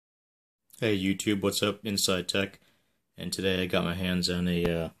Hey YouTube, what's up? Inside Tech, and today I got my hands on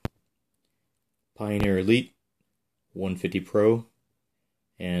a Pioneer Elite 150 Pro,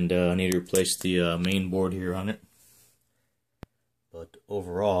 and I need to replace the main board here on it. But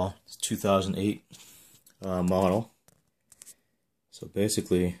overall, it's 2008 model. So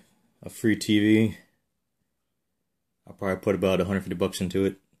basically, a free TV. I'll probably put about 150 bucks into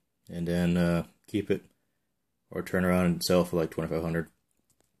it, and then keep it, or turn around and sell for like 2,500.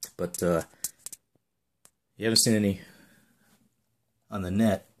 But you haven't seen any on the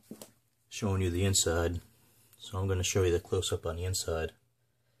net showing you the inside, so I'm going to show you the close-up on the inside.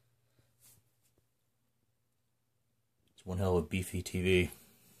 It's one hell of a beefy TV.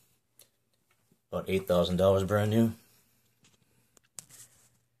 About $8,000 brand new.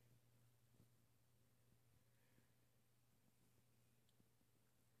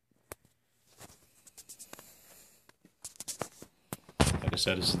 Like I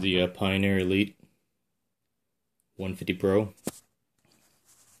said, this is the Pioneer Elite 150 Pro.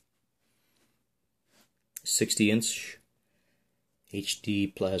 60-inch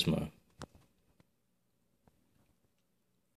HD plasma.